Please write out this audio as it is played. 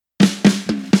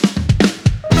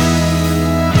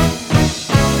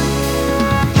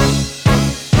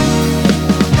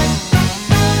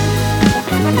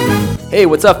Hey,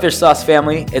 what's up, Fish Sauce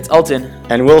family? It's Elton.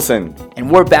 And Wilson.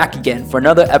 And we're back again for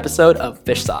another episode of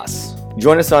Fish Sauce.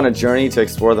 Join us on a journey to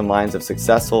explore the minds of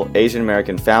successful Asian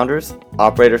American founders,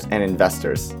 operators, and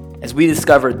investors. As we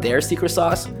discover their secret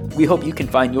sauce, we hope you can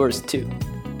find yours too.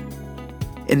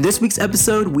 In this week's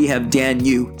episode, we have Dan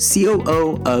Yu,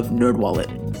 COO of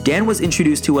NerdWallet. Dan was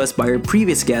introduced to us by our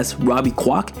previous guest, Robbie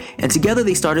Kwok, and together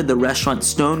they started the restaurant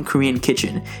Stone Korean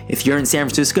Kitchen. If you're in San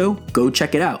Francisco, go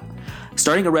check it out.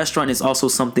 Starting a restaurant is also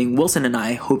something Wilson and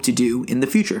I hope to do in the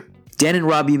future. Dan and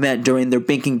Robbie met during their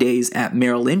banking days at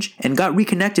Merrill Lynch and got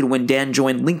reconnected when Dan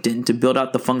joined LinkedIn to build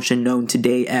out the function known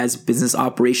today as Business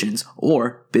Operations,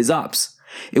 or BizOps.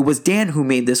 It was Dan who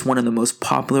made this one of the most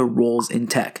popular roles in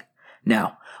tech.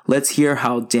 Now, let's hear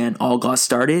how Dan all got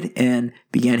started and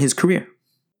began his career.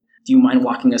 Do you mind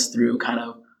walking us through kind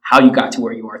of how you got to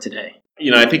where you are today?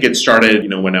 I think it started,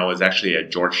 when I was actually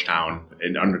at Georgetown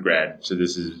in undergrad. So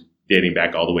this is dating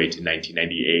back all the way to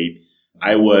 1998.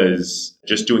 I was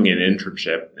just doing an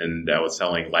internship and I was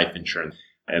selling life insurance.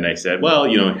 And I said, well,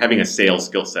 having a sales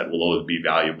skill set will always be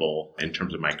valuable in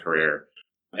terms of my career.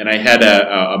 And I had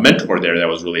a mentor there that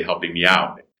was really helping me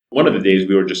out. One of the days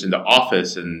we were just in the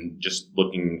office and just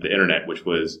looking at the internet, which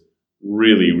was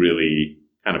really, really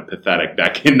kind of pathetic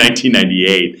back in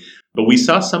 1998. But we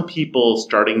saw some people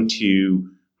starting to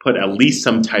put at least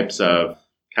some types of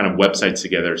kind of websites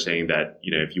together saying that,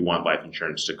 if you want life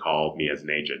insurance, to call me as an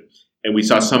agent. And we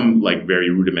saw some very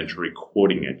rudimentary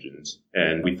quoting engines.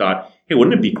 And we thought, hey,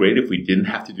 wouldn't it be great if we didn't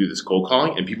have to do this cold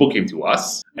calling and people came to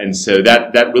us? And so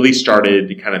that really started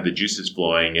kind of the juices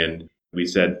flowing. And we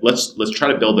said, let's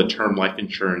try to build a term life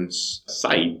insurance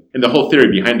site. And the whole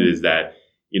theory behind it is that,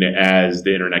 as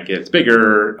the internet gets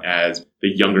bigger, as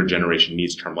the younger generation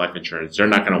needs term life insurance, they're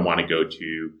not going to want to go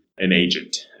to an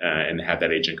agent and have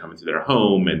that agent come into their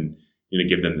home and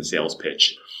give them the sales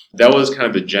pitch. That was kind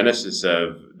of the genesis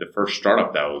of the first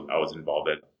startup that I was involved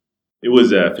in. It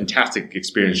was a fantastic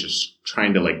experience just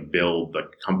trying to build the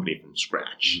company from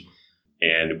scratch.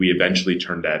 And we eventually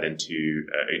turned that into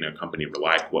a company,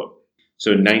 ReliQuote.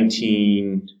 So in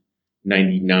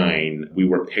 1999, we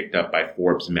were picked up by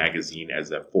Forbes magazine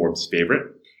as a Forbes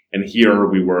favorite. And here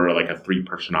we were a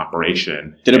 3-person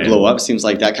operation. Did it blow up? Seems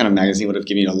like that kind of magazine would have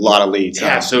given you a lot of leads.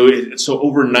 Yeah. So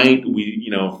overnight, we,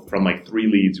 from 3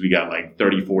 leads, we got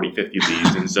 30, 40, 50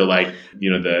 leads. And so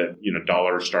the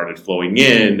dollars started flowing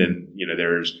in and, we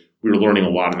were learning a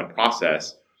lot in the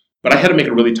process. But I had to make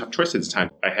a really tough choice at this time.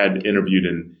 I had interviewed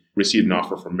and received an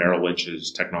offer from Merrill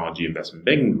Lynch's technology investment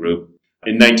banking group.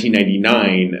 In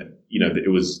 1999,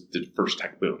 it was the first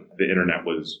tech boom. The internet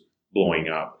was blowing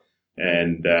up.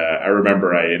 And I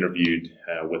remember I interviewed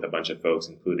with a bunch of folks,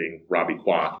 including Robbie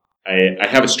Kwok. I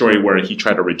have a story where he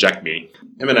tried to reject me.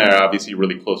 Him and I are obviously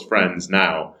really close friends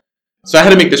now. So I had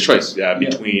to make this choice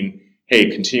between, hey,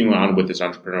 continuing on with this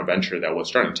entrepreneurial venture that was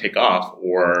starting to take off,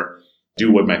 or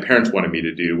do what my parents wanted me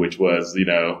to do, which was,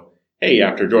 hey,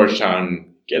 after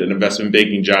Georgetown, get an investment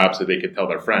banking job so they could tell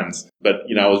their friends. But,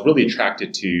 I was really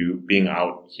attracted to being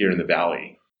out here in the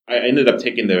Valley. I ended up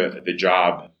taking the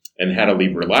job and had to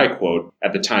leave ReliQuote.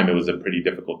 At the time, it was a pretty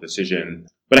difficult decision.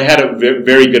 But I had a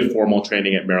very good formal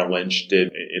training at Merrill Lynch,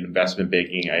 did investment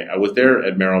banking. I was there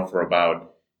at Merrill for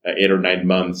about 8 or 9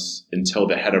 months until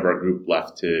the head of our group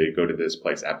left to go to this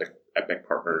place, Epic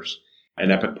Partners.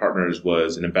 And Epic Partners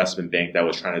was an investment bank that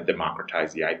was trying to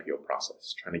democratize the IPO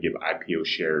process, trying to give IPO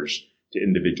shares to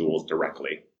individuals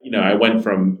directly. I went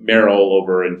from Merrill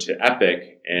over into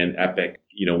Epic, and Epic,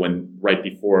 when right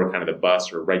before kind of the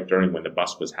bust, or right during when the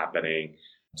bust was happening,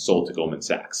 sold to Goldman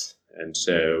Sachs. And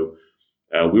so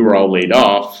we were all laid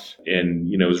off, and,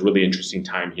 it was a really interesting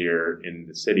time here in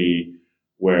the city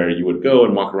where you would go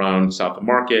and walk around South of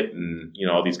Market and,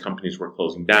 all these companies were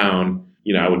closing down.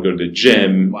 I would go to the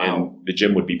gym. Wow. And the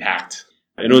gym would be packed.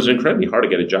 And it was incredibly hard to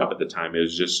get a job at the time. It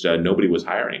was just nobody was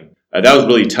hiring. That was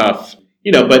really tough.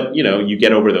 But, you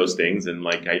get over those things. And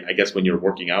I guess when you're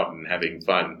working out and having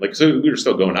fun, so we were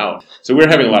still going out. So we were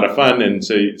having a lot of fun. And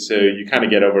so you kind of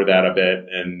get over that a bit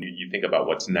and you think about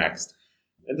what's next.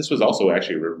 And this was also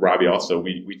actually, Robbie also,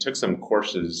 we took some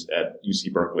courses at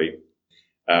UC Berkeley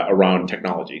around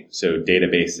technology. So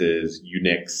databases,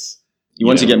 Unix. You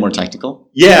want to get more technical?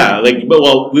 Yeah.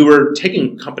 We were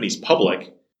taking companies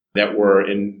public that were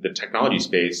in the technology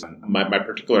space. My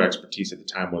particular expertise at the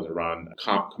time was around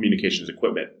communications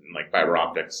equipment and fiber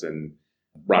optics, and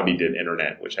Robbie did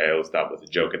internet, which I always thought was a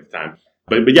joke at the time.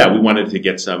 But yeah, we wanted to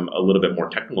get a little bit more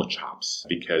technical chops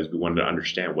because we wanted to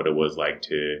understand what it was like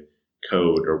to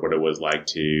code, or what it was like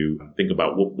to think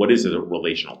about what is a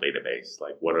relational database?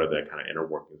 What are the kind of inner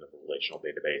workings of a relational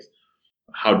database?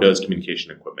 How does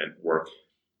communication equipment work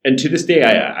And to this day,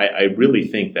 I really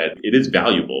think that it is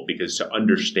valuable because to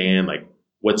understand like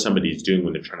what somebody's doing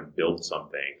when they're trying to build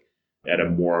something at a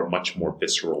much more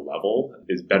visceral level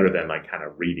is better than like kind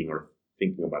of reading or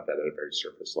thinking about that at a very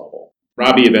surface level.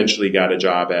 Robbie eventually got a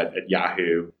job at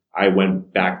Yahoo. I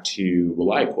went back to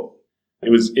ReliQuote. It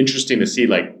was interesting to see,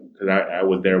 like, because I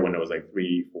was there when it was like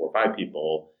 3, 4, 5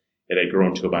 people. It had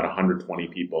grown to about 120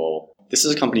 people. This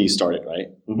is a company you started, right?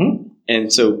 Mm-hmm.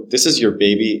 And so this is your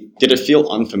baby. Did it feel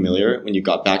unfamiliar when you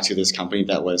got back to this company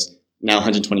that was now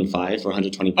 125 or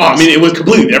 120 plus? Oh, I mean, it was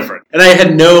completely different. And I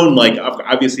had known, like,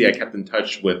 obviously I kept in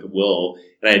touch with Will,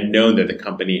 and I had known that the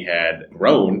company had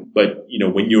grown. But, you know,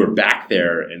 when you were back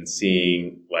there and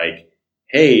seeing, like,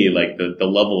 hey, like the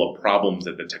level of problems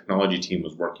that the technology team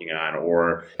was working on,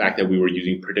 or the fact that we were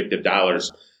using predictive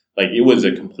dialers, like, it was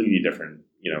a completely different,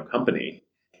 you know, company.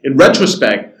 In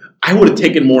retrospect, I would have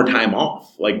taken more time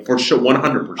off, like, for sure,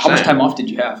 100%. How much time off did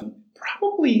you have?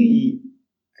 Probably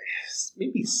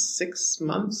maybe 6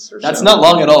 months or so. That's not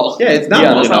long at all. Yeah, it's not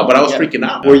long at all, but I was freaking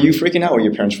out. Were you freaking out or were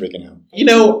your parents freaking out? You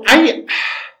know, I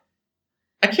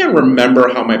can't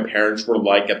remember how my parents were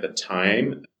like at the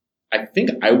time. I think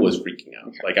I was freaking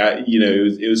out. Like,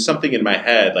 it was something in my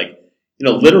head, like, you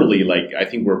know, literally, like, I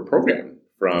think we're programmed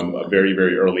from a very,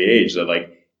 very early age that,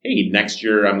 like, hey, next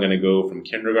year I'm going to go from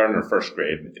kindergarten or first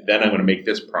grade. Then I'm going to make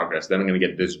this progress. Then I'm going to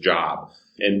get this job.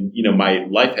 And, you know, my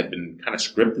life had been kind of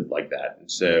scripted like that. And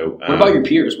so, what about your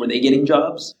peers? Were they getting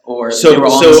jobs, or so, they were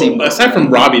all on the same boat? Aside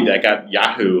from Robbie that got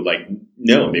Yahoo, like,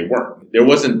 no, they weren't. There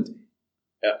wasn't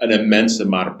an immense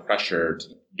amount of pressure to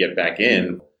get back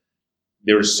in.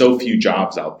 There were so few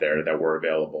jobs out there that were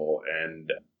available,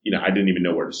 and, you know, I didn't even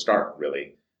know where to start,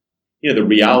 really. You know, the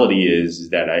reality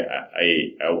is that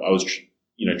I was,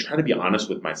 you know, trying to be honest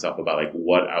with myself about, like,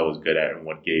 what I was good at and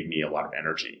what gave me a lot of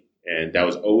energy. And that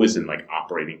was always in, like,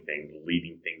 operating things,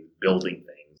 leading things, building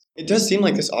things. It does seem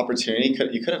like this opportunity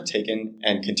you could have taken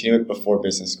and continued it before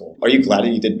business school. Are you glad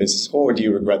that you did business school, or do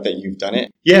you regret that you've done it?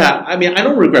 Yeah, I mean, I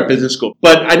don't regret business school,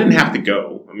 but I didn't have to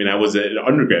go. I mean, I was at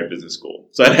undergrad business school,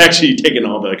 so I'd actually taken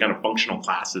all the kind of functional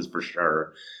classes for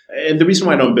sure. And the reason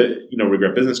why I don't, you know,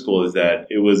 regret business school is that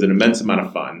it was an immense amount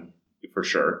of fun, for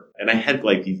sure. And I had,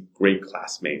 like, these great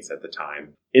classmates at the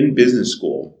time. In business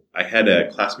school, I had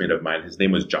a classmate of mine. His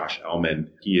name was Josh Ellman.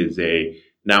 He is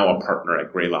now a partner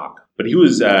at Greylock. But he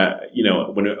was, you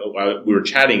know, when we were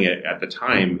chatting at the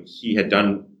time, he had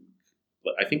done,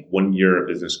 I think, 1 year of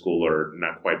business school, or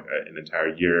not quite an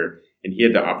entire year. And he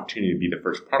had the opportunity to be the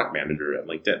first product manager at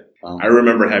LinkedIn. Wow. I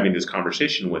remember having this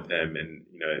conversation with him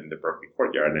in the Berkeley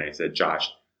courtyard. And I said,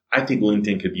 Josh, I think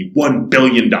LinkedIn could be $1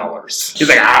 billion. He's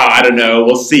like, I don't know.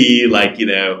 We'll see. Like, you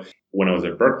know, when I was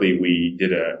at Berkeley, we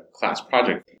did a class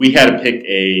project. We had to pick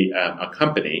a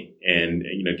company and,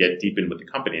 you know, get deep in with the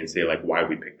company and say, like, why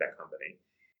we picked that company.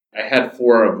 I had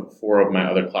four of my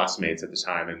other classmates at the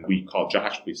time, and we called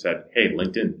Josh. We said, hey,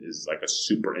 LinkedIn is, like, a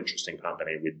super interesting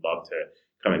company. We'd love to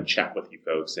come and chat with you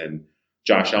folks. And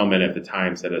Josh Ellman at the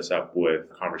time set us up with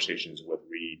conversations with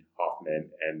Reid Hoffman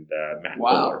and Matt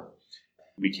Kohler.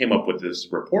 We came up with this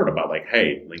report about, like,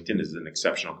 hey, LinkedIn is an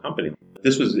exceptional company.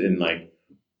 This was in, like,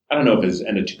 I don't know if it was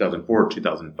end of 2004 or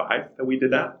 2005 that we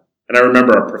did that. And I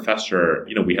remember our professor,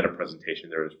 you know, we had a presentation.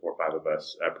 There was 4 or 5 of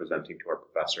us presenting to our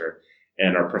professor.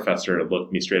 And our professor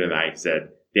looked me straight in the eye and said,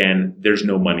 Dan, there's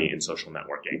no money in social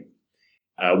networking.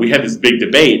 We had this big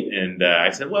debate, and I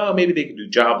said, well, maybe they could do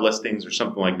job listings or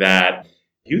something like that.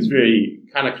 He was very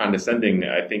kind of condescending,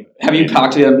 I think. Have you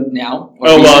talked to him now?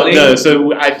 Oh, well, no.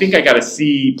 So I think I got a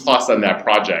C+ on that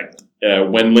project.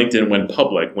 When LinkedIn went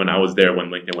public, when I was there, when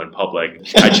LinkedIn went public,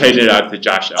 I changed it out to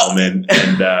Josh Ellman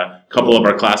and a couple of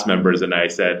our class members, and I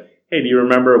said, hey, do you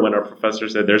remember when our professor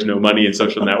said there's no money in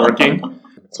social networking?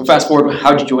 So fast forward,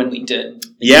 how did you join LinkedIn?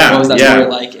 Yeah. What was that story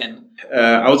like? And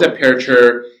I was at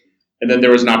Parature, and then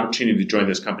there was an opportunity to join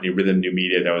this company, Rhythm New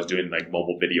Media, that was doing, like,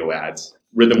 mobile video ads.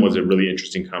 Rhythm was a really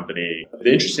interesting company.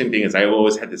 The interesting thing is I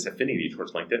always had this affinity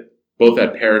towards LinkedIn. Both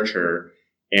at Parature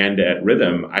and at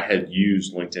Rhythm, I had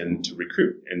used LinkedIn to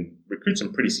recruit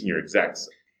some pretty senior execs.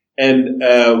 And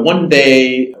one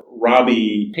day,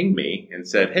 Robbie pinged me and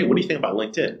said, hey, what do you think about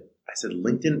LinkedIn? I said,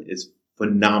 LinkedIn is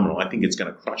phenomenal. I think it's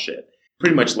going to crush it.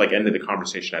 Pretty much, like, ended the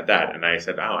conversation at that. And I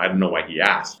said, I don't know why he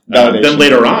asked. Then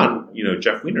later on, you know,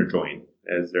 Jeff Weiner joined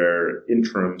as their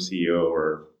interim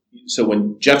CEO. So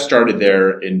when Jeff started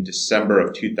there in December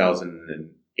of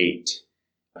 2008,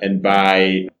 and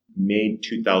by May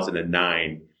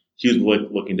 2009, he was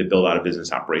looking to build out a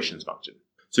business operations function.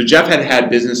 So Jeff had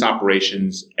business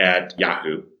operations at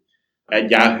Yahoo.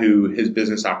 At Yahoo, his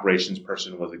business operations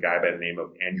person was a guy by the name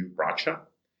of Andrew Bradshaw.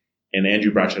 And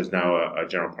Andrew Bradshaw is now a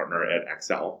general partner at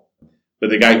Excel. But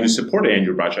the guy who supported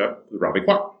Andrew Bradshaw was Robbie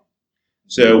Kwok.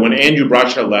 So when Andrew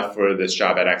Bradshaw left for this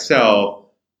job at Accel,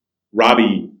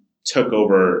 Robbie took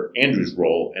over Andrew's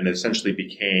role and essentially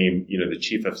became, the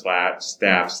chief of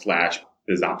staff /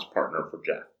 biz ops partner for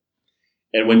Jeff.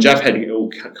 And when Jeff had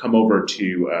come over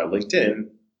to LinkedIn,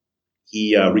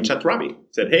 he reached out to Robbie,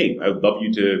 said, "Hey, I would love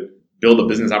you to build a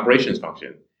business operations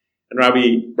function." And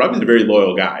Robbie's a very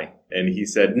loyal guy. And he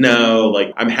said, "No,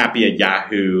 like I'm happy at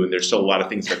Yahoo and there's still a lot of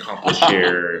things to accomplish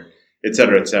here, et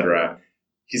cetera, et cetera."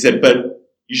 He said, "But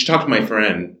you should talk to my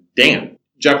friend, Dan."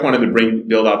 Jeff wanted to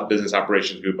build out the business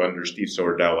operations group under Steve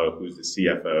Sordello, who's the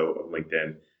CFO of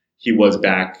LinkedIn. He was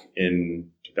back in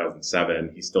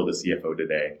 2007. He's still the CFO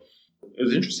today. It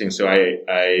was interesting. So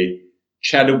I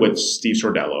chatted with Steve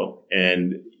Sordello,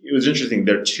 and it was interesting.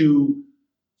 There are two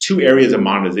areas of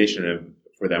monetization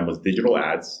for them was digital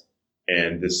ads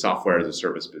and this software as a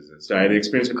service business. So I had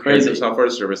experience with creative software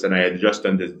as a service, and I had just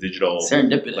done this digital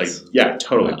serendipitous.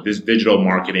 Totally. Wow. This digital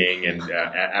marketing and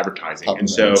advertising. And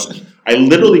so I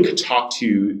literally could talk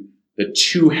to the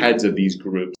two heads of these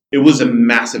groups. It was a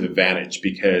massive advantage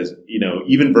because,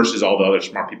 even versus all the other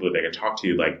smart people that I could talk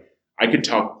to, like I could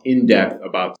talk in depth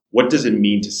about what does it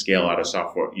mean to scale out a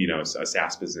software, a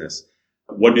SaaS business?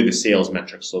 What do the sales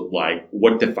metrics look like?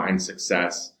 What defines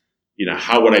success?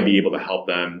 How would I be able to help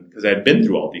them? Because I had been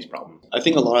through all these problems. I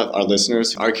think a lot of our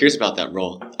listeners are curious about that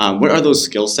role. What are those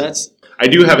skill sets? I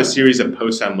do have a series of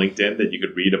posts on LinkedIn that you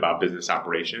could read about business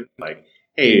operation. Like,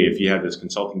 hey, if you have this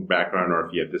consulting background or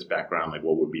if you have this background, like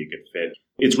what would be a good fit?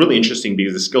 It's really interesting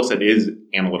because the skill set is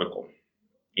analytical.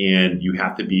 And you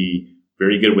have to be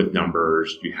very good with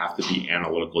numbers. You have to be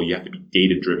analytical. You have to be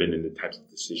data driven in the types of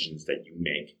decisions that you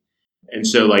make. And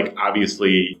so, like,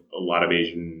 obviously, a lot of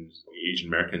Asian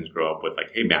Americans grow up with,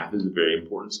 like, hey, math is a very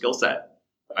important skill set.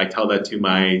 I tell that to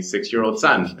my 6-year-old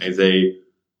son. I say,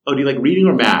 "Oh, do you like reading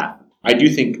or math?" I do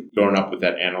think growing up with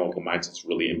that analytical mindset is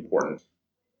really important.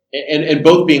 And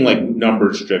both being, like,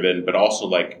 numbers driven, but also,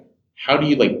 like, how do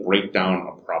you, like, break down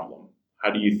a problem?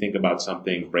 How do you think about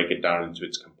something, break it down into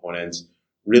its components,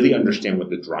 really understand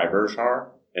what the drivers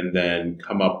are, and then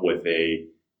come up with a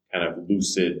kind of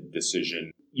lucid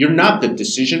decision. You're not the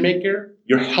decision maker.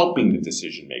 You're helping the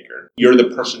decision maker. You're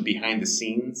the person behind the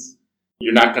scenes.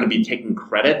 You're not going to be taking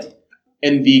credit.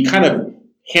 And the kind of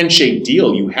handshake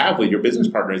deal you have with your business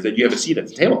partner is that you have a seat at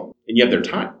the table and you have their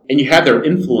time and you have their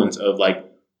influence of like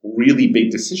really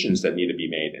big decisions that need to be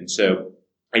made. And so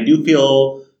I do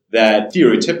feel that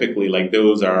stereotypically, like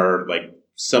those are like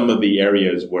some of the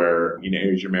areas where,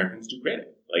 Asian Americans do great.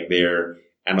 Like they're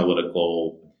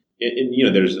analytical.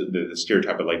 And, there's the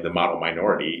stereotype of like the model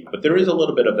minority, but there is a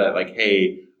little bit of that, like,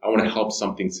 hey, I want to help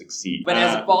something succeed. But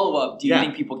as a follow-up, do you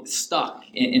think people get stuck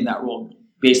in that role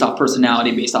based off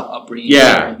personality, based off upbringing?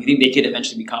 Yeah. You think they could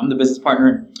eventually become the business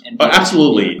partner?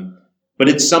 Absolutely. But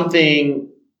it's something,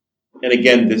 and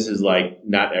again, this is like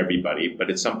not everybody,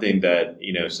 but it's something that,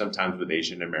 sometimes with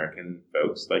Asian American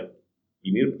folks, like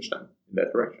you need to push them in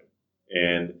that direction.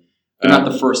 And they're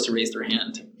not the first to raise their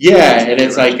hand. Yeah, and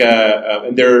it's like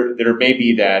and there may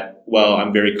be that. Well,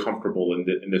 I'm very comfortable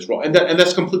in this role, and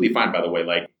that's completely fine. By the way,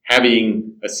 like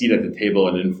having a seat at the table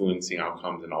and influencing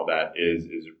outcomes and all that is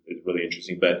really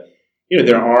interesting. But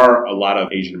there are a lot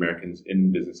of Asian Americans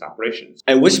in business operations.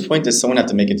 At which point does someone have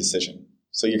to make a decision?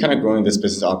 So you're kind of growing this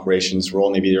business operations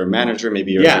role. Maybe you're a manager,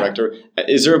 maybe you're a director.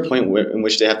 Is there a point in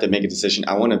which they have to make a decision?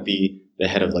 I want to be the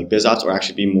head of like biz ops, or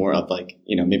actually be more of like,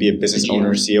 maybe a business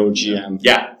owner, CEO, GM.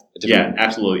 Yeah,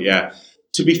 absolutely. Yeah.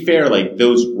 To be fair, like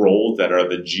those roles that are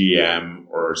the GM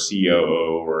or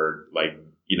COO or like,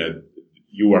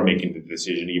 you are making the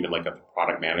decision, even like a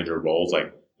product manager roles,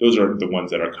 like those are the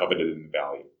ones that are coveted in the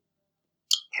Valley.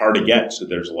 Hard to get. So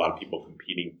there's a lot of people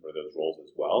competing for those roles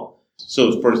as well.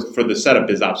 So for the set of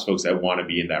biz ops folks that want to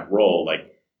be in that role,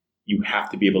 like you have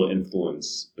to be able to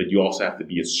influence, but you also have to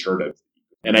be assertive.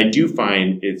 And I do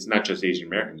find it's not just Asian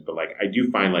Americans, but like I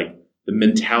do find like the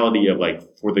mentality of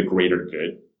like for the greater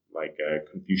good, like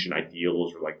Confucian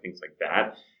ideals or like things like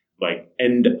that, like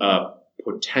end up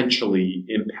potentially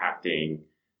impacting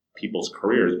people's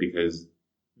careers because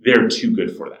they're too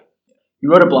good for that.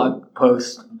 You wrote a blog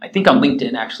post, I think on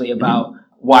LinkedIn actually, about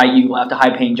why you left a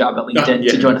high-paying job at LinkedIn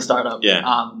to join a startup. Yeah.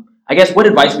 I guess what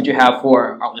advice would you have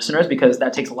for our listeners? Because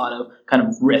that takes a lot of kind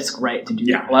of risk, right, to do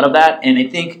a lot of that. And I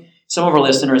think some of our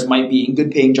listeners might be in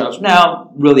good-paying jobs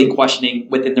now, really questioning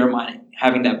within their mind,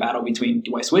 having that battle between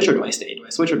do I switch or do I stay? Do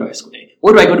I switch or do I stay?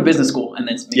 Or do I go to business school and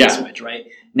then make a switch, right?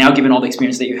 Now, given all the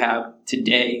experience that you have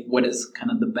today, what is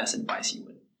kind of the best advice you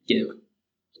would give?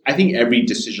 I think every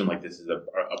decision like this is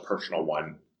a personal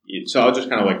one. So I'll just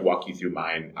kind of like walk you through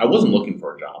mine. I wasn't looking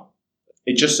for a job.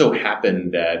 It just so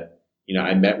happened that,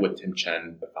 I met with Tim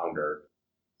Chen, the founder.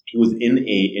 He was in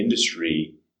a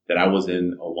industry that I was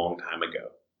in a long time ago.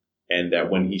 And that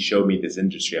when he showed me this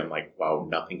industry, I'm like, wow,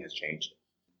 nothing has changed.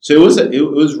 So it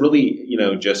was really,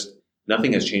 just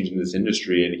nothing has changed in this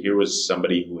industry. And here was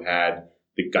somebody who had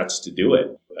the guts to do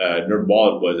it.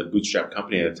 NerdWallet was a bootstrap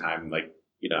company at the time. Like,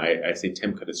 I say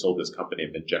Tim could have sold this company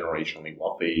and been generationally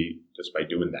wealthy just by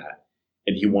doing that.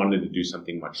 And he wanted to do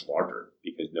something much larger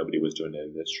because nobody was doing it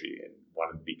in the industry and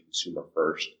wanted to be consumer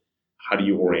first. How do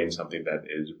you orient something that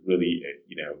is really,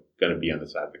 going to be on the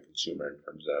side of the consumer in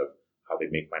terms of how they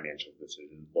make financial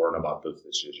decisions, learn about those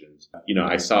decisions?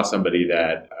 I saw somebody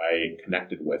that I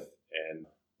connected with and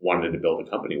wanted to build a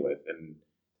company with. And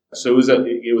so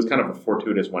it was kind of a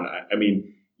fortuitous one. I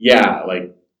mean, yeah,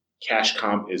 like cash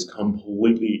comp is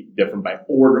completely different by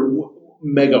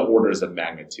mega orders of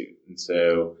magnitude. And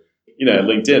so,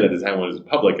 LinkedIn at the time was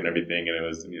public and everything, and it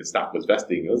was, stock was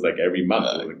vesting. It was like every month,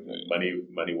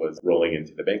 money was rolling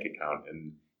into the bank account.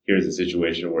 And here's a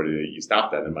situation where you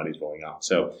stop that and money's rolling out.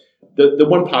 So the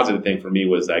one positive thing for me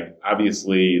was like,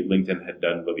 obviously LinkedIn had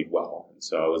done really well. And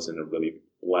so I was in a really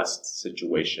blessed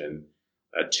situation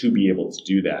to be able to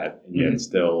do that and yet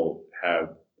still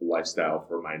have the lifestyle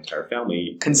for my entire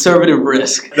family. Conservative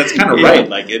risk. That's kind of right.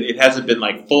 Like it hasn't been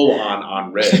like full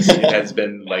on risk. It has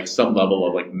been like some level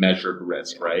of like measured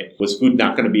risk, right? Was food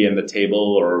not going to be on the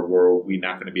table, or were we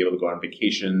not going to be able to go on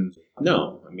vacation?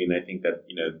 No. I mean, I think that,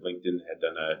 LinkedIn had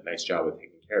done a nice job of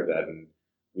taking care of that, and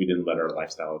we didn't let our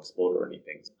lifestyle explode or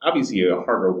anything. Obviously a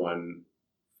harder one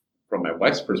from my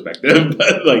wife's perspective,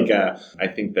 but I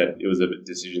think that it was a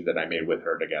decision that I made with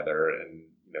her together, and,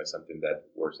 something that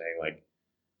we're saying, like,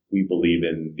 we believe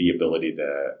in the ability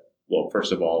to, well,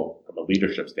 first of all, from a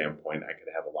leadership standpoint, I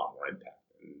could have a lot more impact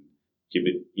and give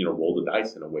it, roll the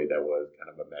dice in a way that was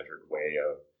kind of a measured way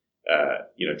of,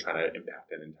 trying to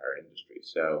impact an entire industry.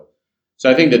 So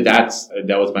I think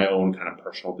that was my own kind of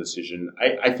personal decision.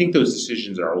 I think those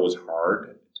decisions are always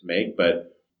hard to make,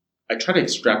 but I try to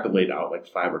extrapolate out like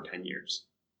 5 or 10 years.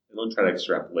 I don't try to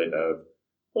extrapolate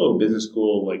business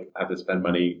school, like I have to spend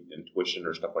money in tuition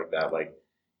or stuff like that. Like,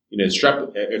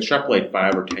 extrapolate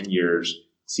 5 or 10 years,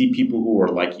 see people who are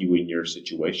like you in your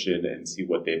situation and see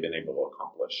what they've been able to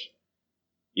accomplish.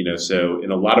 So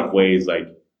in a lot of ways, like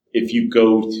if you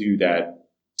go to that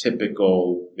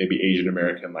typical, maybe Asian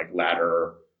American like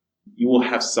ladder, you will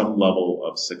have some level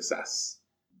of success.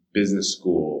 Business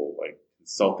school, like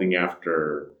consulting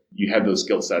after, you have those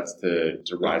skill sets to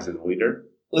rise as a leader.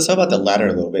 Let's talk about the ladder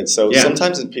a little bit. So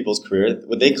sometimes in people's career,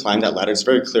 when they climb that ladder, it's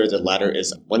very clear the ladder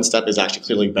is one step is actually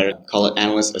clearly better. Call it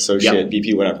analyst, associate,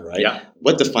 VP, whatever, right? Yeah.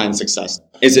 What defines success?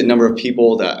 Is it number of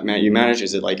people that you manage?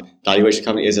 Is it like valuation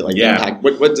company? Is it like impact?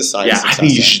 What decides success? I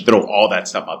think you should throw all that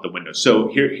stuff out the window. So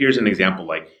here's an example.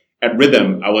 Like at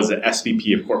Rhythm, I was an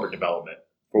SVP of corporate development,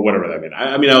 for whatever that meant.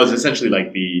 I mean, I was essentially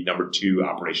like the number 2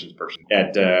 operations person.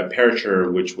 At Perisher,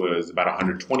 which was about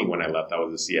 120 when I left, I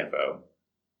was the CFO.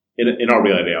 In all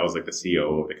reality, I was like the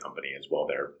CEO of the company as well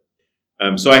there.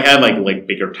 So I had like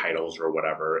bigger titles or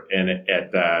whatever. And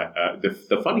at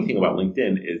the funny thing about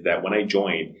LinkedIn is that when I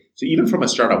joined, so even from a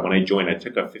startup, when I joined, I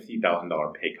took a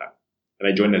 $50,000 pay cut,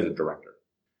 and I joined as a director.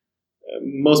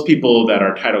 Most people that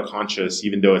are title conscious,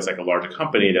 even though it's like a larger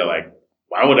company, they're like,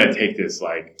 why would I take this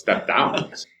like step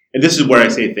down? And this is where I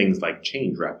say things like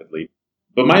change rapidly.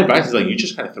 But my advice is like, you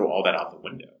just kind of throw all that out the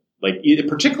window. Like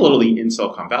particularly in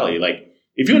Silicon Valley, like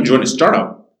if you're going to join a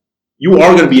startup, you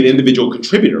are going to be an individual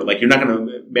contributor. Like you're not going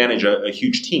to manage a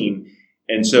huge team.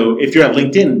 And so if you're at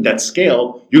LinkedIn, that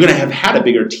scale, you're going to have had a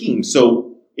bigger team.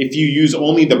 So if you use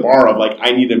only the bar of like,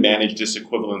 I need to manage this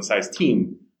equivalent size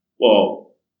team,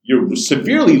 well, you're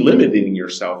severely limiting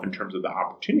yourself in terms of the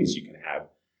opportunities you can have.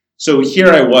 So here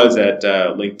I was at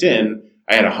LinkedIn.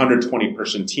 I had a 120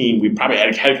 person team. We probably had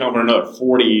a headcount for another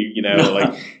 40,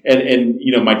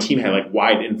 and my team had like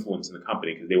wide influence in the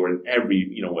company because they were in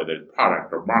every, whether it's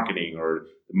product or marketing or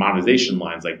the monetization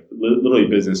lines, like literally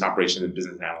business operations and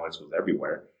business analytics was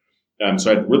everywhere.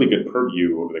 So I had really good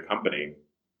purview over the company.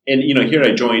 And, here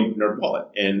I joined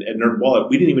NerdWallet, and at NerdWallet,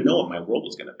 we didn't even know what my role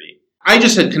was going to be. I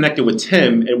just had connected with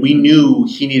Tim, and we knew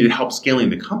he needed help scaling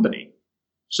the company.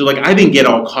 So like, I didn't get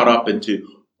all caught up into,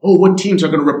 what teams are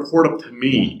going to report up to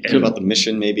me? And about the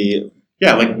mission, maybe.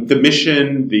 Yeah, like the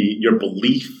mission, your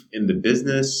belief in the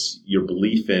business, your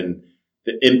belief in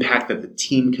the impact that the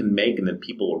team can make and the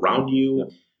people around you.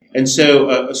 Yeah. And so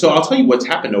I'll tell you what's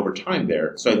happened over time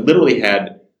there. So I literally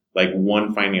had like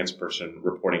one finance person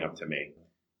reporting up to me,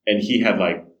 and he had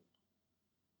like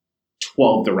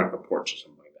 12 direct reports or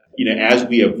something like that. As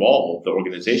we evolve the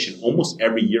organization, almost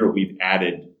every year we've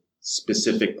added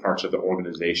specific parts of the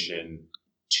organization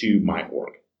to my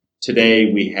org.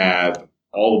 Today, we have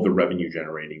all of the revenue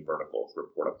generating verticals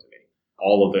report up to me.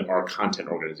 All of our content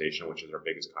organization, which is our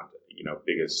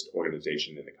biggest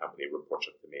organization in the company, reports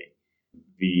up to me.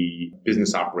 The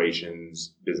business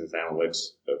operations, business analytics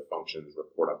functions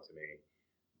report up to me.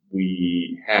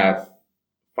 We have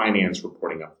finance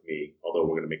reporting up to me, although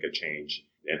we're going to make a change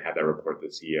and have that report to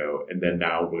the CEO. And then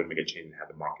now we're going to make a change and have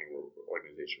the marketing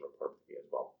organization report to me as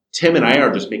well. Tim and I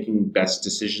are just making best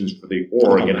decisions for the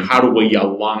org and how do we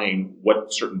align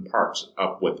what certain parts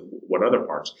up with what other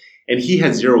parts. And he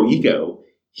has zero ego.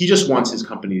 He just wants his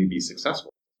company to be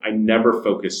successful. I never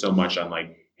focus so much on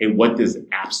like, hey, what this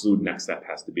absolute next step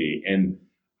has to be. And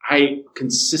I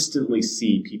consistently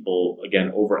see people,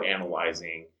 again,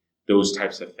 overanalyzing those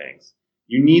types of things.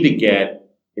 You need to get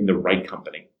in the right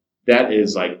company. That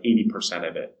is like 80%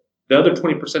 of it. The other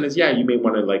 20% is, you may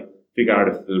want to like figure out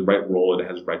if the right role, it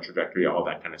has the right trajectory, all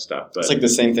that kind of stuff. But it's like the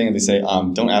same thing they say,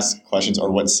 don't ask questions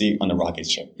or what seat on the rocket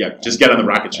ship. Yeah, just get on the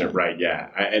rocket ship, right? Yeah.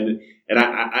 And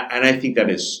I think that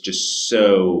is just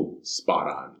so spot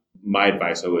on. My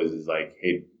advice always is like,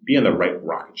 hey, be on the right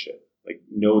rocket ship. Like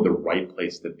know the right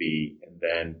place to be, and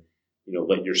then,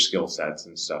 let your skill sets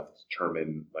and stuff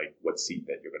determine like what seat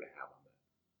that you're going to have on that.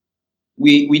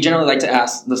 We generally like to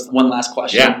ask this one last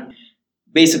question. Yeah.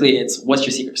 Basically, it's what's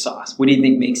your secret sauce? What do you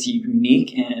think makes you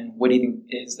unique, and what do you think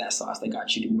is that sauce that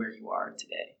got you to where you are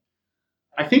today?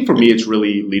 I think for me, it's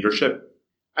really leadership.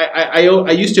 I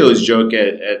used to always joke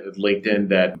at LinkedIn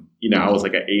that, I was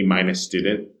like an A-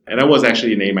 student, and I was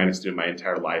actually an A- student my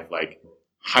entire life. Like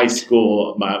high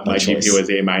school, my GPA was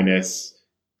A-,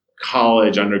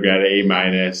 college, undergrad A-,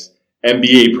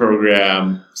 MBA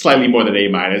program, slightly more than A-,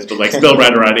 but like still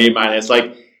right around A-.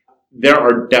 Like there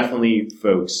are definitely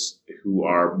folks who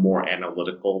are more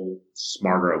analytical,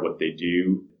 smarter at what they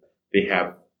do. They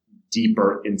have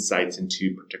deeper insights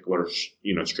into particular,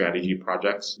 strategy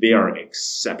projects. They are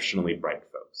exceptionally bright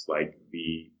folks, like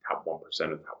the top 1%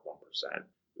 of the top 1%.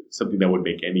 Something that would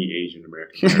make any Asian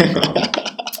American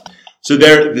proud. So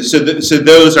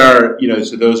those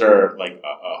are like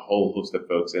a whole host of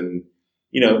folks, and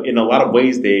in a lot of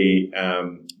ways they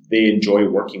enjoy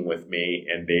working with me,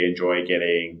 and they enjoy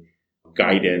getting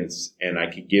guidance, and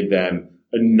I could give them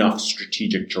enough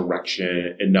strategic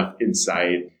direction, enough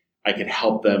insight. I could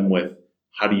help them with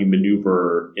how do you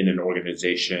maneuver in an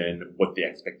organization, what the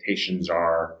expectations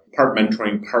are, part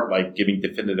mentoring, part like giving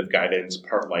definitive guidance,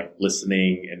 part like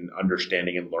listening and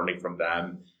understanding and learning from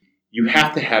them. You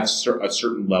have to have a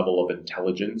certain level of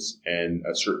intelligence and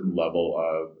a certain level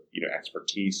of,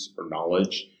 expertise or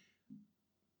knowledge.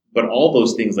 But all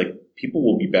those things, like people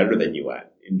will be better than you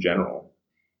at in general.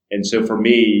 And so for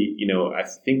me, I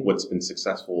think what's been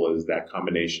successful is that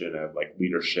combination of like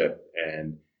leadership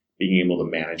and being able to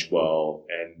manage well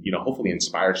and, hopefully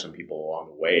inspire some people along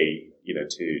the way,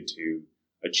 to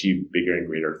achieve bigger and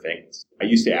greater things. I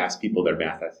used to ask people their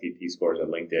math SAT scores at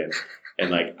LinkedIn, and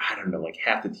like, I don't know, like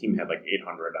half the team had like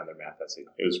 800 on their math SAT.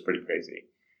 It was pretty crazy.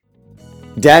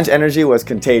 Dan's energy was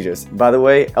contagious. By the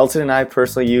way, Elton and I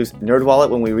personally use NerdWallet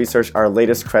when we research our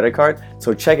latest credit card,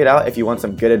 so check it out if you want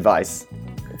some good advice.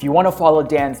 If you want to follow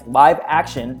Dan's live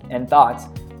action and thoughts,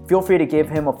 feel free to give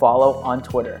him a follow on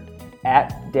Twitter,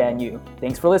 @DanU.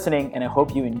 Thanks for listening, and I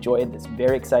hope you enjoyed this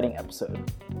very exciting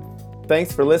episode.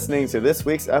 Thanks for listening to this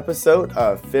week's episode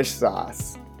of Fish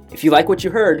Sauce. If you like what you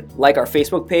heard, like our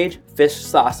Facebook page, Fish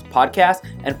Sauce Podcast,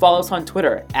 and follow us on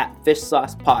Twitter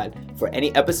 @FishSaucePod for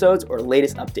any episodes or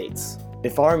latest updates.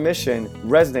 If our mission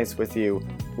resonates with you,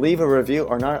 leave a review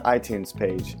on our iTunes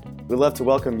page. We'd love to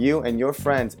welcome you and your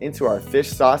friends into our Fish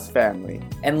Sauce family.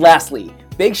 And lastly,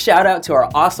 big shout out to our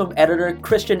awesome editor,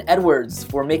 Christian Edwards,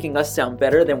 for making us sound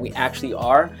better than we actually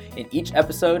are in each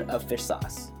episode of Fish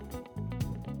Sauce.